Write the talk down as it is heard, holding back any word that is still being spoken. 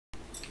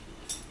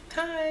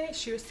Hi,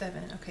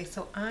 Sheer7. Okay,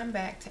 so I'm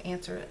back to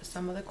answer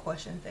some of the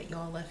questions that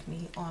y'all left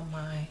me on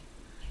my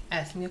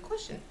Ask Me a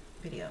Question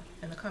video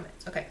in the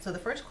comments. Okay, so the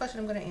first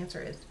question I'm going to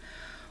answer is,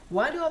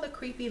 why do all the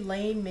creepy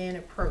lame men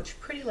approach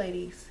pretty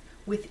ladies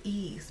with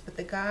ease, but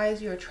the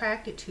guys you're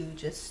attracted to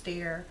just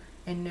stare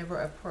and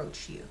never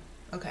approach you?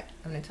 Okay,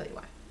 I'm going to tell you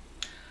why.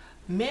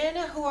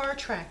 Men who are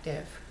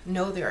attractive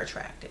know they're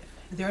attractive.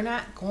 They're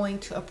not going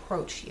to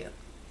approach you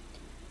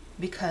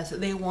because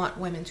they want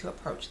women to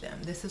approach them.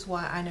 This is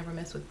why I never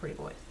mess with pretty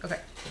boys. Okay.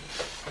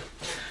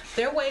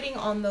 They're waiting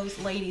on those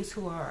ladies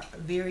who are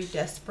very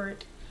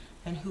desperate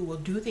and who will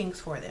do things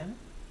for them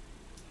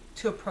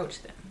to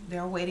approach them.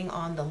 They're waiting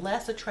on the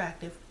less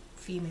attractive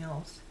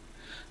females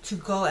to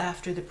go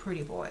after the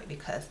pretty boy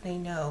because they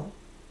know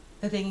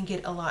that they can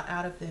get a lot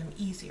out of them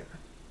easier.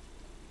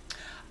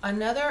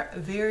 Another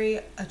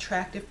very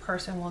attractive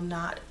person will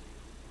not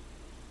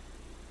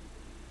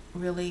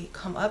really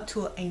come up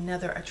to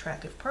another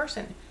attractive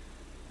person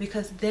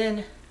because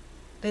then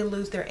they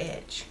lose their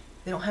edge.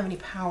 They don't have any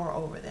power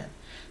over them.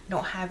 They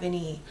don't have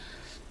any,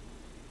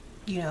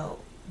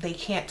 they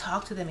can't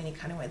talk to them any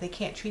kind of way. They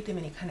can't treat them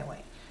any kind of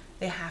way.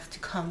 They have to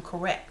come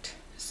correct.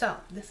 So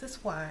this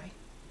is why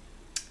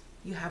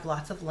you have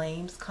lots of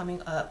lames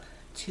coming up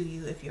to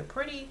you if you're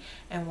pretty,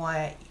 and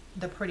why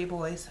the pretty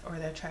boys or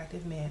the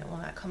attractive men will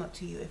not come up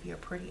to you if you're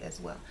pretty as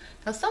well.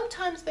 Now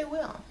sometimes they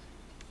will,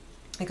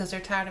 because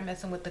they're tired of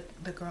messing with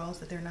the girls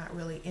that they're not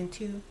really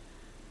into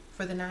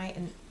for the night,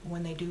 and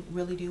when they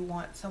really do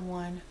want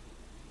someone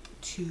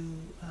to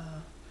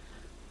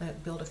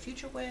build a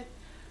future with,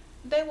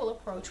 they will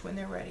approach when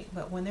they're ready.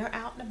 But when they're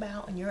out and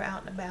about and you're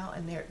out and about,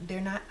 and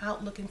they're not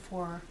out looking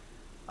for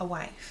a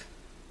wife.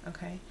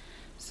 Okay,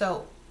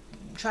 so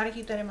try to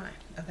keep that in mind.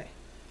 Okay,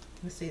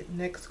 let's see,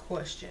 next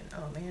question.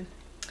 Oh man,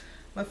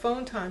 my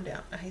phone timed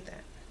out. I hate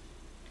that.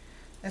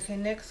 Okay,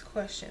 next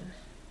question.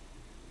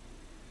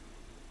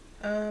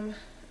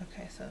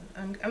 Okay, so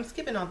I'm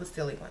skipping all the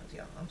silly ones,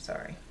 y'all. I'm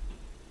sorry.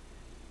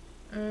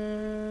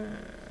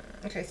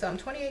 Okay, so I'm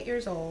 28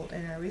 years old,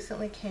 and I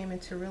recently came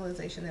into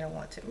realization that I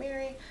want to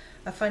marry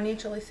a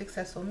financially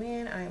successful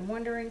man. I am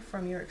wondering,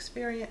 from your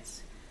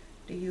experience,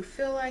 do you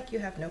feel like you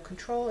have no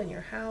control in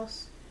your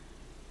house,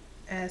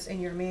 as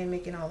in your man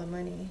making all the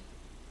money?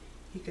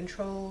 He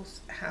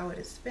controls how it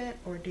is spent,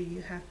 or do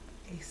you have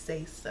a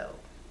say so?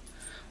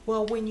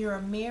 Well, when you're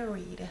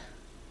married,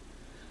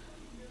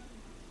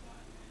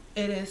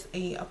 it is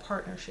a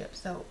partnership.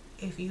 So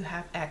if you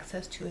have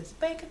access to his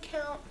bank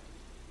account,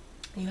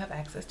 you have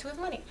access to his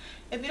money.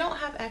 If you don't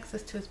have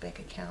access to his bank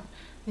account,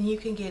 then you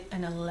can get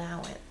an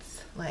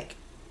allowance, like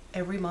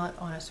every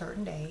month on a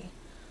certain day,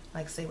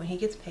 like say when he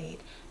gets paid,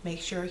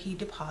 make sure he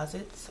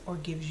deposits or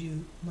gives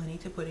you money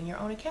to put in your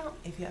own account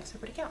if you have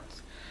separate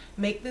accounts.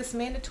 Make this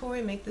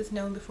mandatory, make this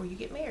known before you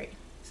get married.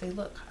 Say,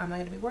 look, I'm not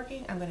going to be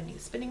working. I'm going to need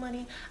spending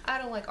money. I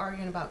don't like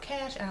arguing about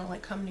cash. I don't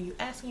like coming to you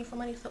asking you for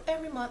money. So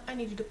every month I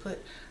need you to put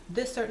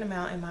this certain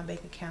amount in my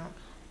bank account,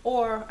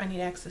 or I need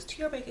access to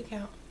your bank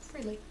account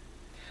freely.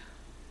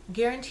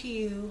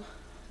 Guarantee you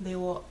they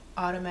will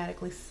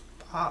automatically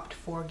opt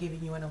for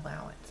giving you an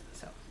allowance.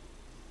 So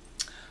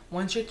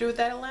once you're through with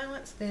that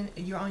allowance, then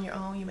you're on your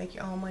own. You make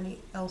your own money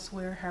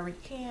elsewhere, however you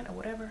can, or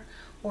whatever,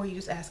 or you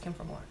just ask him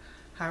for more,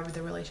 however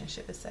the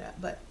relationship is set up.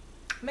 But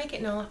make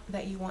it known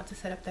that you want to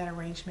set up that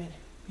arrangement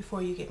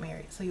before you get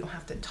married, so you don't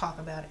have to talk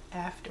about it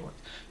afterwards.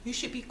 You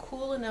should be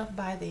cool enough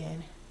by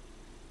then,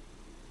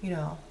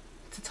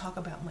 to talk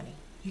about money.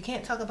 You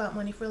can't talk about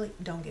money freely,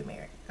 don't get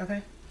married,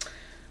 okay?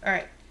 All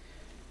right.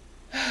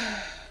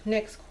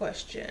 Next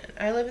question.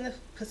 I live in the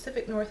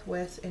Pacific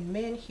Northwest, and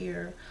men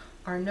here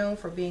are known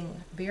for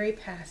being very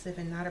passive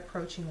and not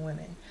approaching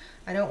women.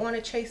 I don't want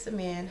to chase a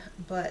man,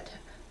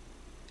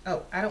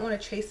 I don't want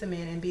to chase a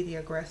man and be the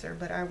aggressor,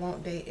 but I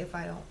won't date if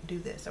I don't do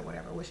this or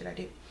whatever. What should I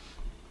do?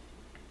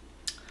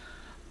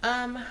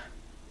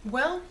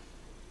 Well,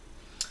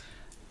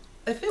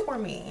 if it were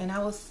me and I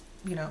was,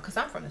 because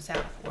I'm from the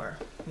South where,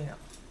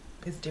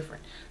 it's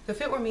different. So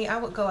if it were me, I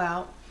would go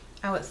out.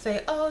 I would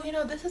say, oh,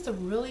 this is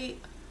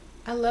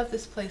I love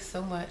this place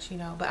so much,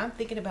 but I'm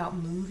thinking about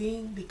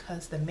moving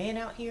because the men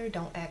out here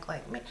don't act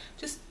like men.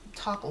 Just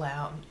talk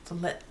loud to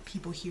let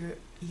people hear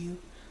you,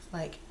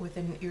 like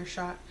within an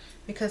earshot.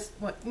 Because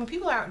when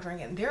people are out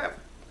drinking, they're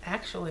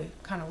actually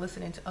kind of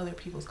listening to other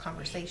people's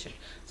conversation.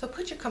 So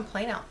put your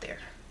complaint out there,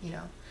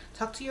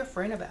 talk to your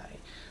friend about it,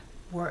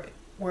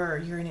 where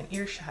you're in an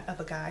earshot of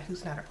a guy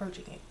who's not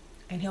approaching you.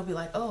 And he'll be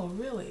like, oh,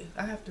 really?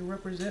 I have to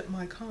represent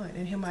my kind.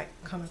 And he might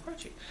come and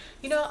approach you.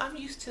 I'm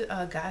used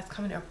to guys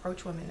coming to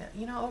approach women.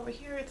 Over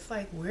here, it's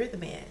like, we're the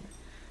men.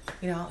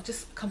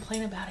 Just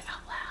complain about it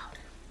out loud.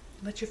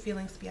 Let your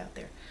feelings be out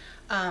there.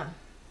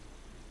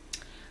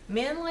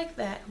 Men like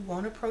that who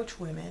won't approach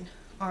women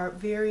are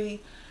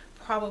very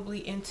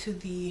probably into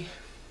the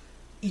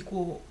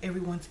equal,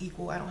 everyone's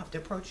equal. I don't have to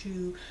approach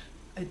you.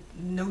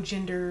 No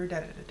gender,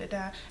 da da da da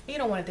da. And you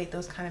don't want to date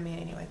those kind of men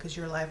anyway, because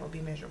your life will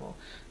be miserable.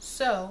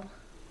 So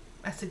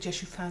I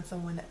suggest you find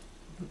someone that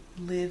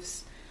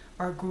lives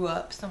or grew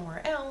up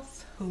somewhere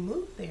else who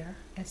moved there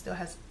and still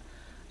has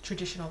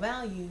traditional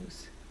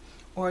values,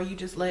 or you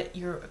just let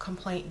your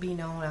complaint be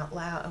known out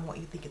loud and what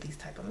you think of these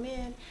type of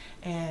men,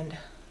 and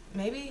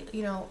maybe,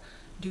 you know,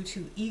 due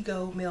to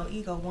ego, male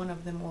ego, one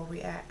of them will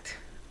react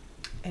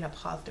in a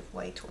positive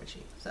way towards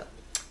you. So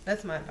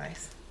that's my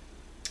advice.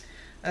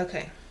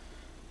 Okay,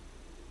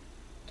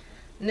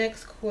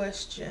 next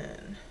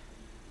question.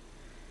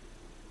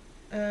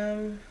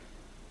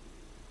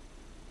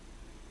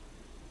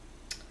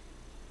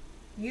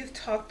 You've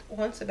talked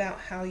once about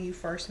how you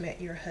first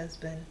met your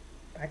husband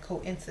by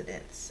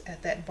coincidence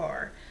at that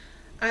bar.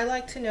 I'd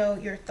like to know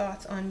your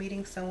thoughts on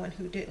meeting someone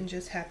who didn't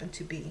just happen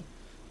to be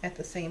at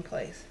the same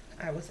place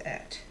I was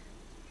at.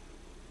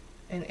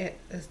 And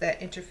is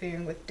that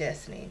interfering with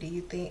destiny? Do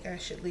you think I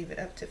should leave it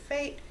up to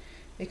fate?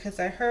 Because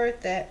I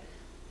heard that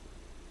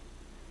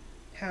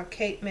how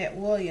Kate met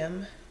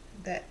William,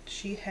 that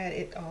she had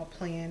it all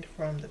planned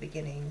from the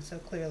beginning. So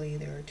clearly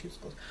there are two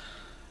schools.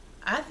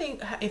 I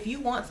think if you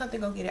want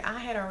something, go get it. I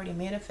had already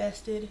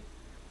manifested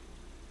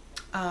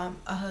a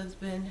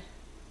husband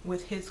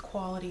with his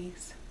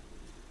qualities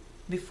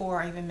before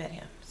I even met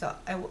him. So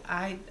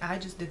I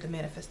just did the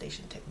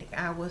manifestation technique.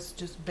 I was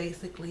just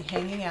basically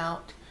hanging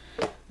out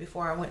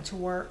before I went to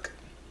work,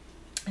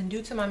 and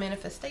due to my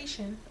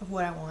manifestation of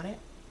what I wanted,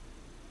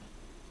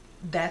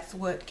 that's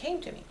what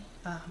came to me.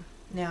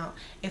 Now,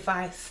 if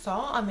I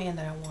saw a man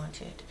that I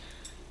wanted,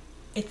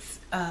 it's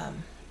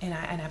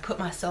and I put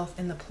myself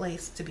in the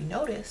place to be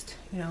noticed,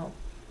 you know,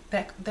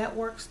 that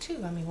works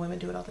too. I mean, women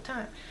do it all the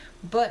time.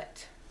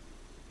 But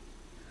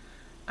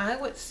I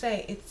would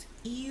say it's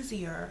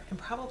easier and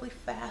probably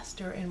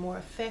faster and more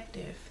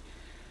effective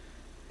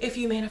if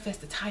you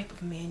manifest the type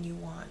of man you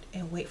want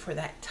and wait for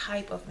that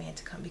type of man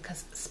to come,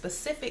 because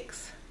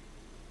specifics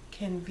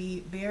can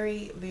be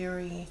very,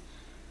 very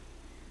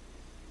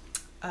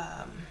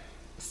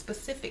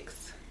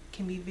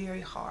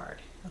hard.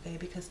 Okay,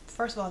 because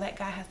first of all, that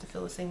guy has to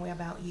feel the same way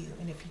about you,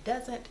 and if he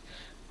doesn't,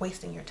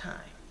 wasting your time.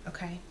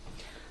 Okay,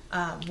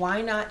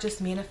 why not just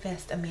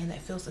manifest a man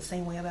that feels the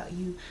same way about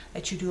you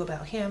that you do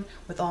about him,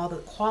 with all the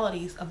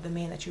qualities of the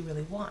man that you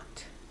really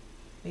want?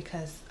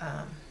 Because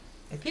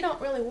if he don't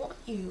really want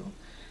you,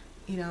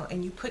 you know,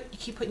 and you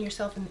keep putting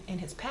yourself in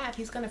his path,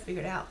 he's gonna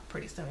figure it out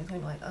pretty soon. He's gonna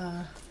be like,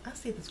 I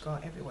see this girl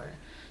everywhere.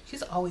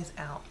 She's always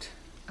out,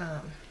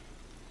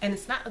 and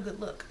it's not a good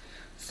look.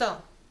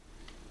 So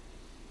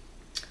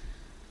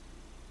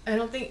I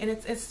don't think, and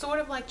it's sort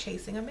of like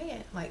chasing a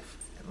man. Like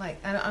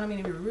I don't mean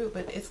to be rude,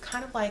 but it's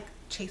kind of like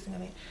chasing a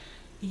man.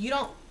 You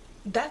don't.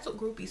 That's what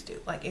groupies do.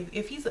 Like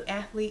if he's an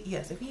athlete,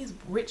 yes. If he's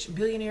rich,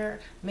 billionaire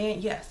man,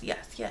 yes.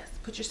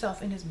 Put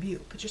yourself in his view.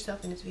 Put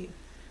yourself in his view.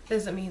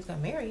 Doesn't mean he's gonna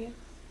marry you.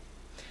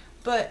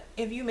 But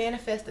if you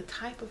manifest the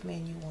type of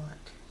man you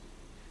want,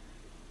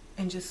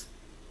 and just,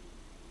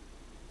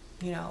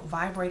 you know,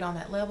 vibrate on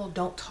that level,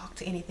 don't talk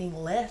to anything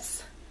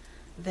less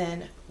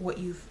than what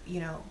you've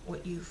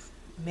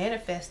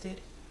manifested,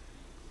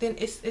 then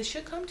it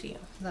should come to you.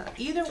 Now,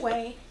 either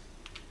way,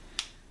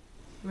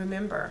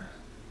 remember,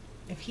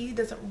 if he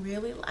doesn't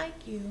really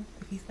like you,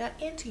 if he's not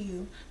into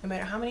you, no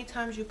matter how many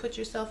times you put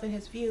yourself in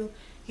his view,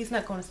 he's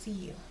not going to see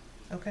you.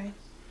 Okay?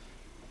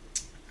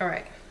 All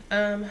right.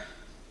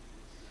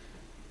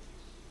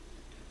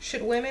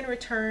 Should women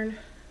return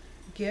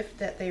gift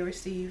that they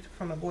received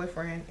from a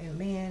boyfriend and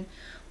man?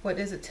 What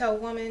does it tell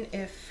women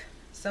if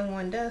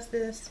someone does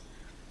this?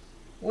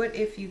 What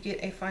if you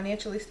get a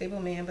financially stable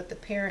man, but the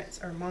parents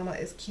or mama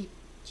is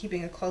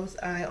keeping a close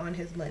eye on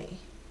his money?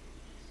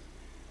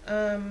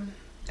 I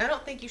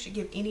don't think you should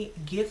give any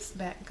gifts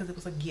back because it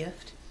was a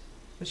gift,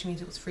 which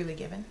means it was freely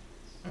given.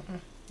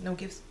 No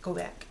gifts go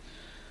back.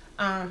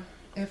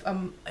 If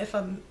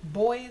a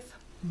boy's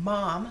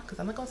mom, because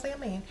I'm not gonna say a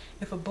man,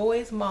 if a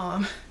boy's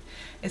mom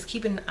is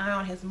keeping an eye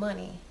on his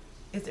money,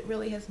 is it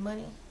really his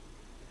money?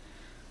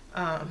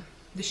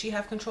 Does she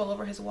have control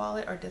over his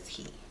wallet, or does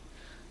he?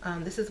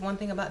 This is one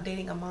thing about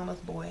dating a mama's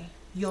boy.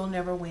 You'll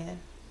never win.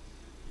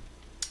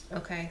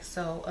 Okay,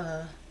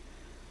 so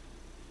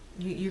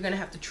you're gonna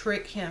have to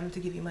trick him to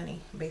give you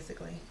money,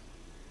 basically,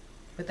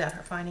 without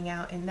her finding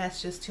out, and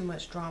that's just too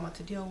much drama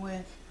to deal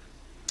with.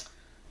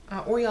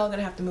 Or y'all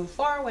gonna have to move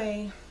far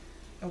away,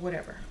 or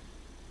whatever.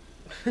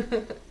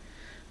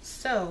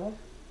 So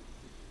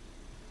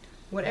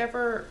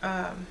whatever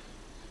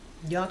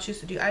y'all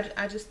choose to do,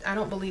 I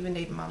don't believe in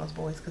dating mama's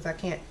boys, because I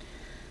can't,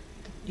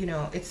 you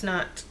know, it's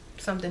not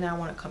something I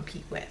want to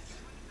compete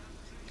with.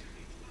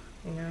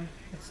 You know,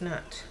 it's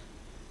not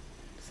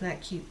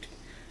cute.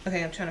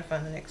 Okay, I'm trying to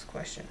find the next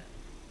question.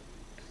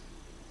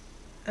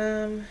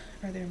 Are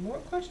there more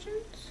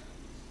questions?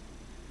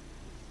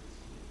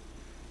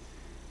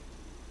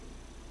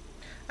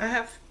 I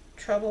have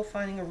trouble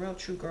finding a real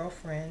true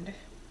girlfriend.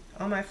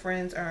 All my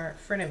friends are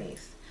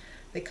frenemies.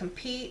 They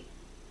compete,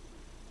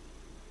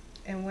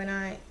 and when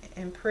I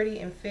am pretty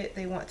and fit,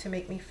 they want to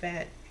make me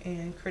fat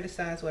and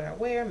criticize what I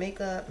wear,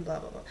 makeup, and blah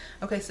blah blah.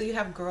 Okay, so you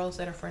have girls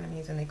that are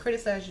frenemies, and they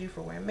criticize you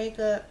for wearing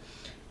makeup,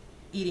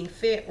 eating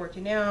fit,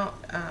 working out.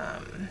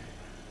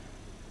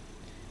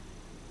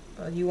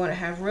 You want to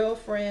have real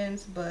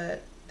friends,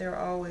 but they're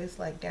always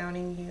like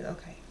downing you.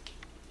 Okay.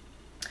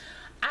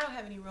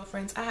 have any real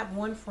friends. I have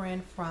one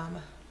friend from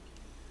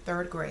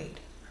 3rd grade.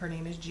 Her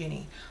name is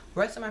Jenny. The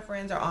rest of my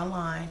friends are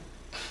online,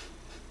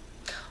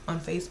 on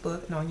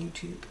Facebook and on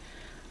YouTube.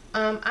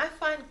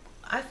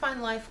 I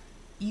find life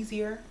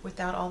easier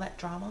without all that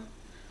drama.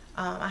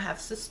 I have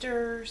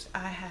sisters.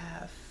 I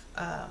have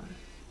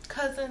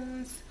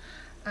cousins.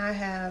 I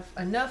have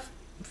enough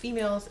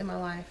females in my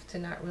life to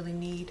not really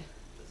need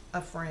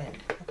a friend.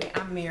 Okay,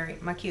 I'm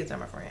married. My kids are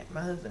my friend.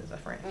 My husband's a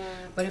friend.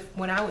 But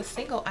when I was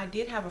single, I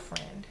did have a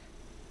friend.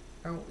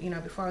 Or, you know,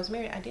 before I was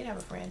married, I did have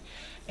a friend.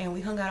 And we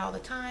hung out all the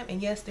time.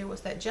 And yes, there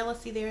was that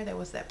jealousy there. There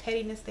was that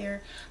pettiness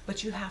there.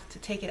 But you have to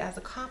take it as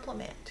a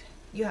compliment.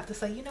 You have to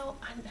say, you know,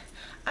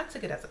 I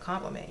took it as a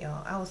compliment,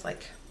 y'all. I was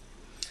like,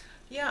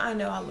 yeah, I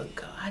know I look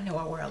good. I know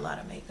I wear a lot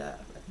of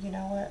makeup. But you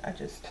know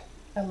what?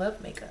 I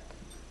love makeup.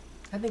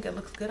 I think it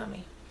looks good on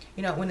me.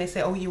 You know, when they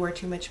say, oh, you wear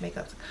too much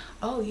makeup.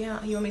 Oh,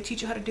 yeah, you want me to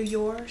teach you how to do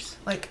yours?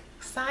 Like,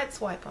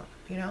 sideswipe them,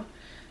 you know?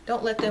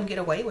 Don't let them get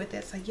away with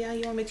it. Say, yeah,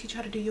 you want me to teach you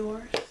how to do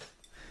yours?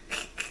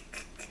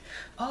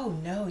 Oh,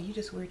 no, you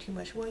just wear too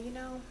much. Well, you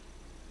know,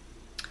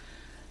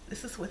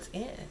 this is what's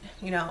in.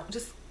 You know,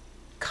 just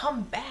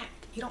come back.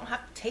 You don't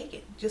have to take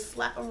it. Just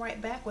slap them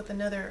right back with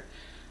another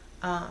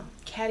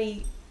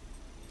catty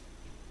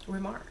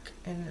remark.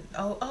 And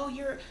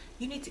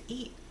you need to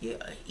eat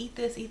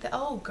this, eat that.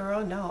 Oh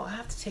girl, no, I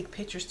have to take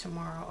pictures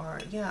tomorrow. Or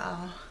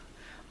yeah,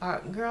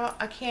 girl,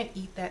 I can't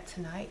eat that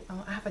tonight.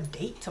 I have a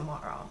date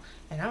tomorrow,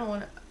 and I don't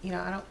want to, you know,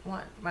 I don't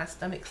want my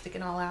stomach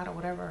sticking all out or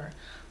whatever.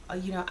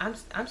 You know,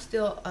 I'm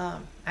still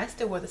I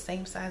still wear the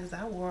same size as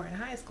I wore in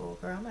high school,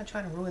 girl. I'm not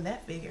trying to ruin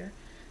that figure.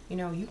 You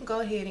know, you can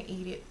go ahead and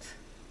eat it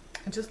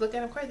and just look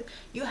at them crazy.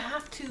 You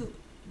have to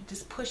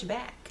just push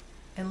back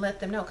and let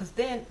them know, because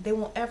then they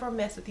won't ever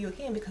mess with you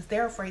again, because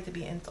they're afraid to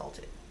be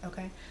insulted.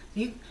 Okay,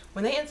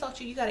 when they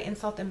insult you, you got to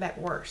insult them back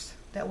worse.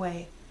 That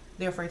way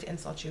they're afraid to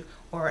insult you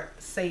or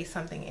say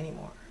something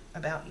anymore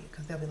about you,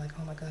 because they'll be like,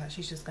 oh my god,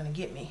 she's just gonna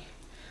get me.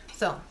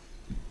 So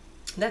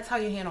that's how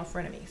you handle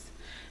frenemies.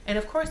 And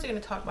of course they're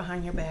going to talk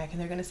behind your back, and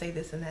they're going to say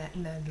this and that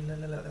and then blah,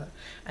 blah, blah, blah.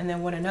 And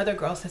then when another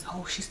girl says,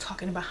 oh, she's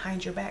talking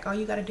behind your back, all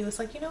you got to do is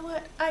like, you know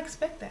what, I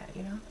expect that.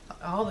 You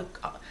know,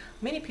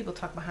 many people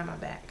talk behind my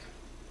back.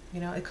 You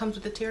know, it comes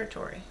with the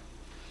territory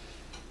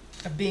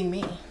of being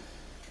me.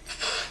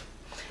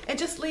 And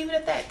just leave it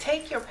at that.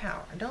 Take your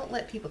power. Don't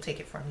let people take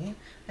it from you.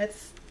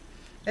 That's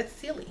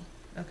silly.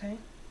 Okay.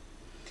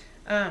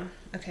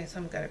 Okay, so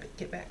I'm gonna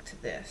get back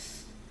to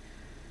this.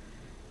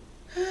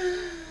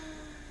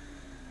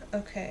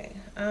 Okay.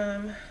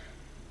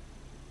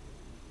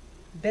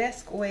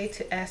 Best way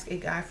to ask a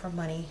guy for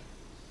money.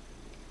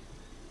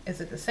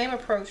 Is it the same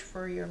approach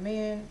for your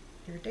man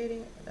you're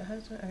dating, or the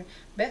husband? Okay.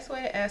 Best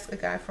way to ask a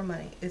guy for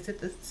money. Is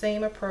it the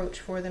same approach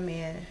for the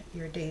man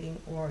you're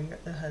dating or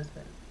the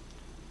husband?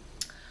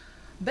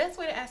 Best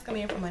way to ask a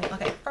man for money.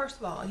 Okay, first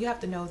of all, you have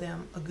to know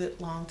them a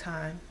good long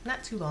time.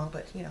 Not too long,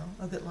 but you know,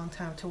 a good long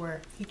time to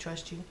where he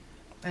trusts you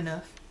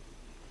enough.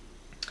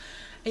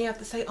 And you have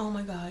to say, oh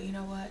my God, you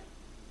know what?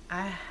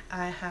 I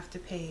have to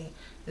pay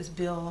this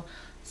bill,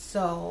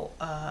 so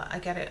I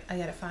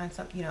gotta find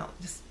something. You know,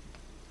 just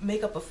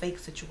make up a fake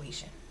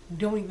situation. You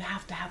don't even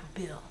have to have a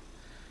bill.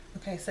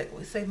 Okay, so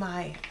say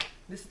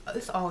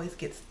this always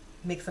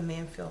makes a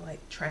man feel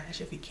like trash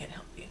if he can't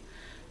help you.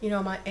 You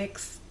know, my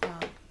ex's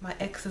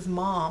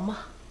mom.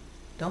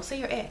 Don't say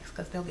your ex,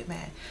 because they'll get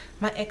mad.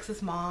 My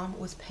ex's mom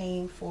was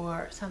paying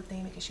for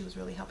something because she was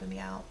really helping me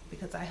out,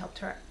 because I helped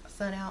her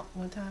son out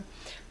one time.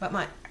 But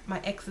my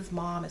ex's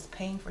mom is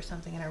paying for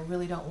something, and I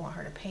really don't want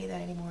her to pay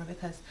that anymore,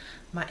 because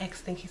my ex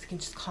thinks he can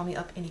just call me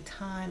up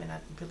anytime, and I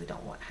really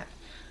don't want her.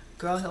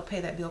 Girl, he'll pay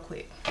that bill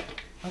quick,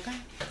 okay?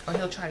 Or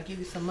he'll try to give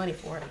you some money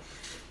for it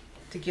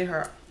to get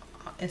her,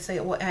 and say,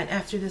 well, and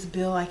after this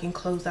bill I can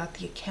close out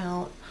the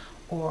account,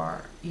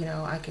 or you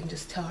know, I can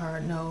just tell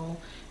her no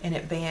in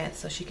advance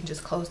so she can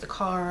just close the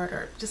card,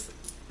 or just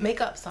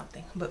make up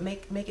something, but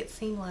make it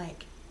seem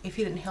like if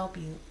he didn't help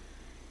you,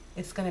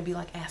 it's gonna be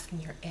like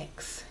asking your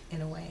ex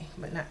in a way,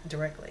 but not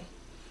directly.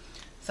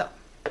 So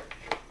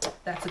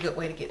that's a good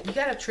way to you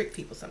gotta trick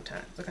people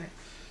sometimes, okay?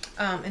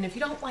 And if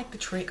you don't like the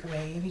trick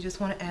way, if you just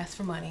want to ask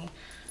for money,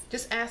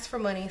 just ask for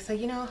money. Say,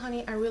 you know,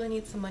 honey, I really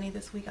need some money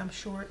this week. I'm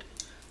short.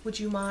 Would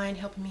you mind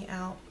helping me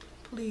out,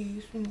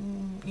 please?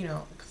 You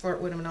know,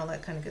 flirt with them and all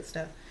that kind of good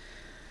stuff.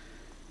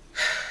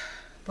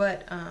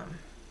 But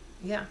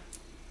yeah,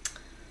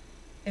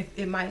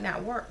 it might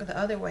not work. The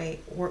other way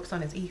works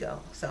on his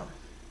ego. So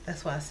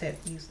that's why I said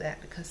use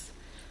that, because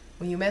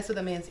when you mess with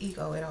a man's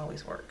ego, it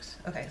always works.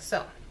 Okay,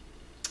 so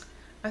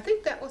I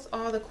think that was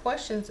all the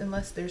questions,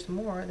 unless there's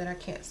more that I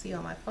can't see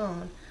on my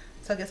phone.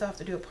 So I guess I'll have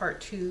to do a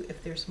part 2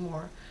 if there's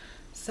more.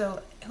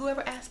 So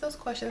whoever asked those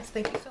questions,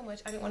 thank you so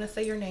much. I didn't want to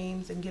say your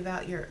names and give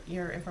out your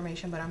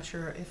information, but I'm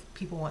sure if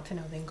people want to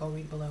know, then go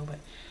read below. But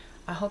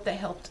I hope that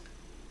helped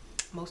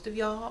most of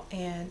y'all,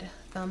 and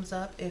thumbs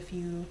up if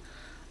you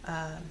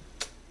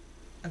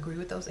agree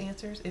with those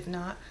answers. If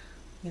not,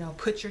 you know,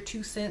 put your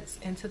 2 cents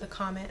into the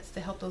comments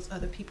to help those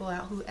other people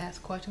out who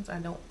ask questions. I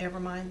don't ever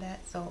mind that,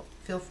 so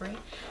feel free,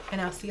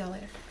 and I'll see y'all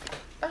later.